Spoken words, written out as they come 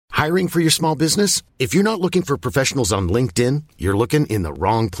Hiring for your small business? If you're not looking for professionals on LinkedIn, you're looking in the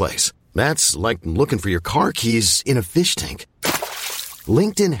wrong place. That's like looking for your car keys in a fish tank.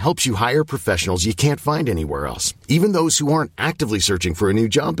 LinkedIn helps you hire professionals you can't find anywhere else, even those who aren't actively searching for a new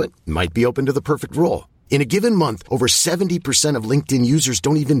job but might be open to the perfect role. In a given month, over 70% of LinkedIn users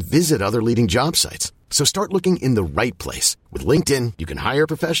don't even visit other leading job sites. So start looking in the right place. With LinkedIn, you can hire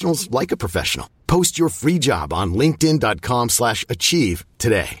professionals like a professional. Post your free job on linkedin.com/achieve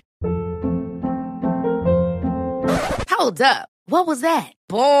today. Hold up. What was that?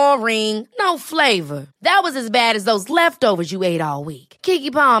 Boring. No flavor. That was as bad as those leftovers you ate all week.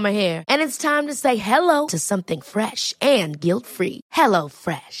 Keke Palmer here, and it's time to say hello to something fresh and guilt-free. Hello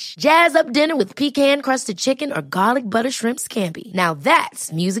Fresh. Jazz up dinner with pecan-crusted chicken or garlic butter shrimp scampi. Now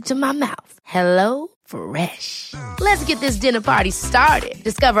that's music to my mouth. Hello Fresh. Let's get this dinner party started.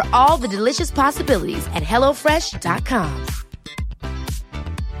 Discover all the delicious possibilities at hellofresh.com.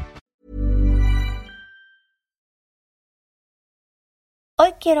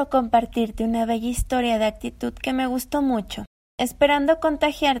 Hoy quiero compartirte una bella historia de actitud que me gustó mucho, esperando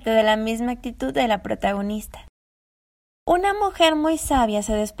contagiarte de la misma actitud de la protagonista. Una mujer muy sabia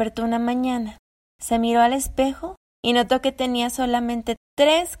se despertó una mañana, se miró al espejo y notó que tenía solamente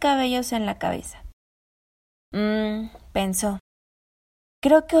 3 cabellos en la cabeza. Pensó,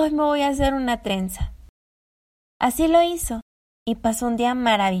 creo que hoy me voy a hacer una trenza. Así lo hizo y pasó un día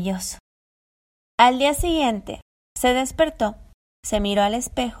maravilloso. Al día siguiente, se despertó, se miró al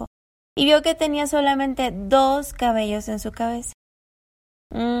espejo y vio que tenía solamente 2 cabellos en su cabeza.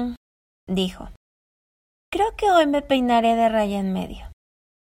 Dijo, creo que hoy me peinaré de raya en medio.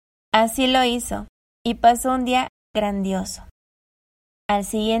 Así lo hizo y pasó un día grandioso. Al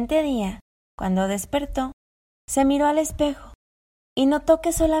siguiente día, cuando despertó, se miró al espejo y notó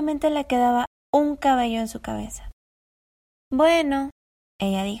que solamente le quedaba un cabello en su cabeza. Bueno,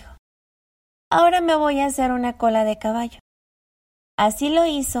 ella dijo, ahora me voy a hacer una cola de caballo. Así lo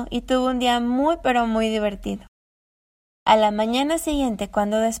hizo y tuvo un día muy pero muy divertido. A la mañana siguiente,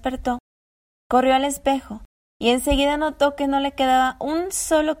 cuando despertó, corrió al espejo y enseguida notó que no le quedaba un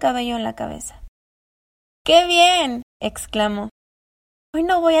solo cabello en la cabeza. ¡Qué bien!, exclamó. Hoy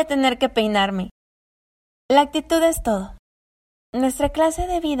no voy a tener que peinarme. La actitud es todo. Nuestra clase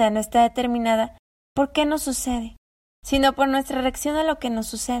de vida no está determinada por qué nos sucede, sino por nuestra reacción a lo que nos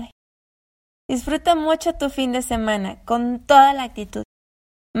sucede. Disfruta mucho tu fin de semana con toda la actitud.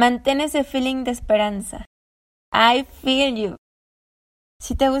 Mantén ese feeling de esperanza. I feel you.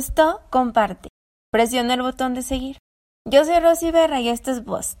 Si te gustó, comparte. Presiona el botón de seguir. Yo soy Rosy Berra y esto es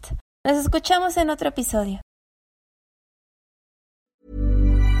Bust. Nos escuchamos en otro episodio.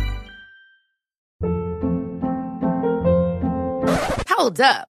 Hold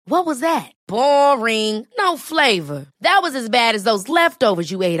up. What was that? Boring. No flavor. That was as bad as those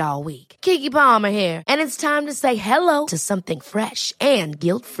leftovers you ate all week. Keke Palmer here, and it's time to say hello to something fresh and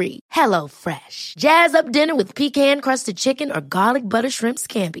guilt-free. Hello Fresh. Jazz up dinner with pecan-crusted chicken or garlic butter shrimp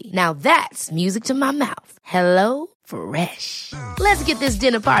scampi. Now that's music to my mouth. Hello Fresh. Let's get this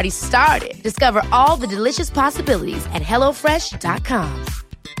dinner party started. Discover all the delicious possibilities at hellofresh.com.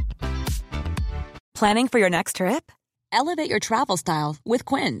 Planning for your next trip? Elevate your travel style with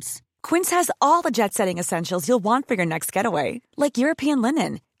Quince. Quince has all the jet-setting essentials you'll want for your next getaway, like European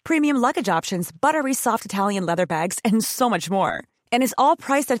linen, premium luggage options, buttery soft Italian leather bags, and so much more. And is all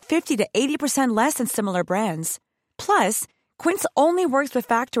priced at 50 to 80% less than similar brands. Plus, Quince only works with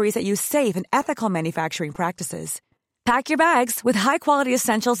factories that use safe and ethical manufacturing practices. Pack your bags with high-quality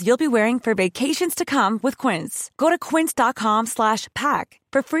essentials you'll be wearing for vacations to come with Quince. Go to quince.com/pack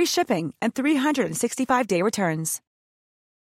for free shipping and 365-day returns.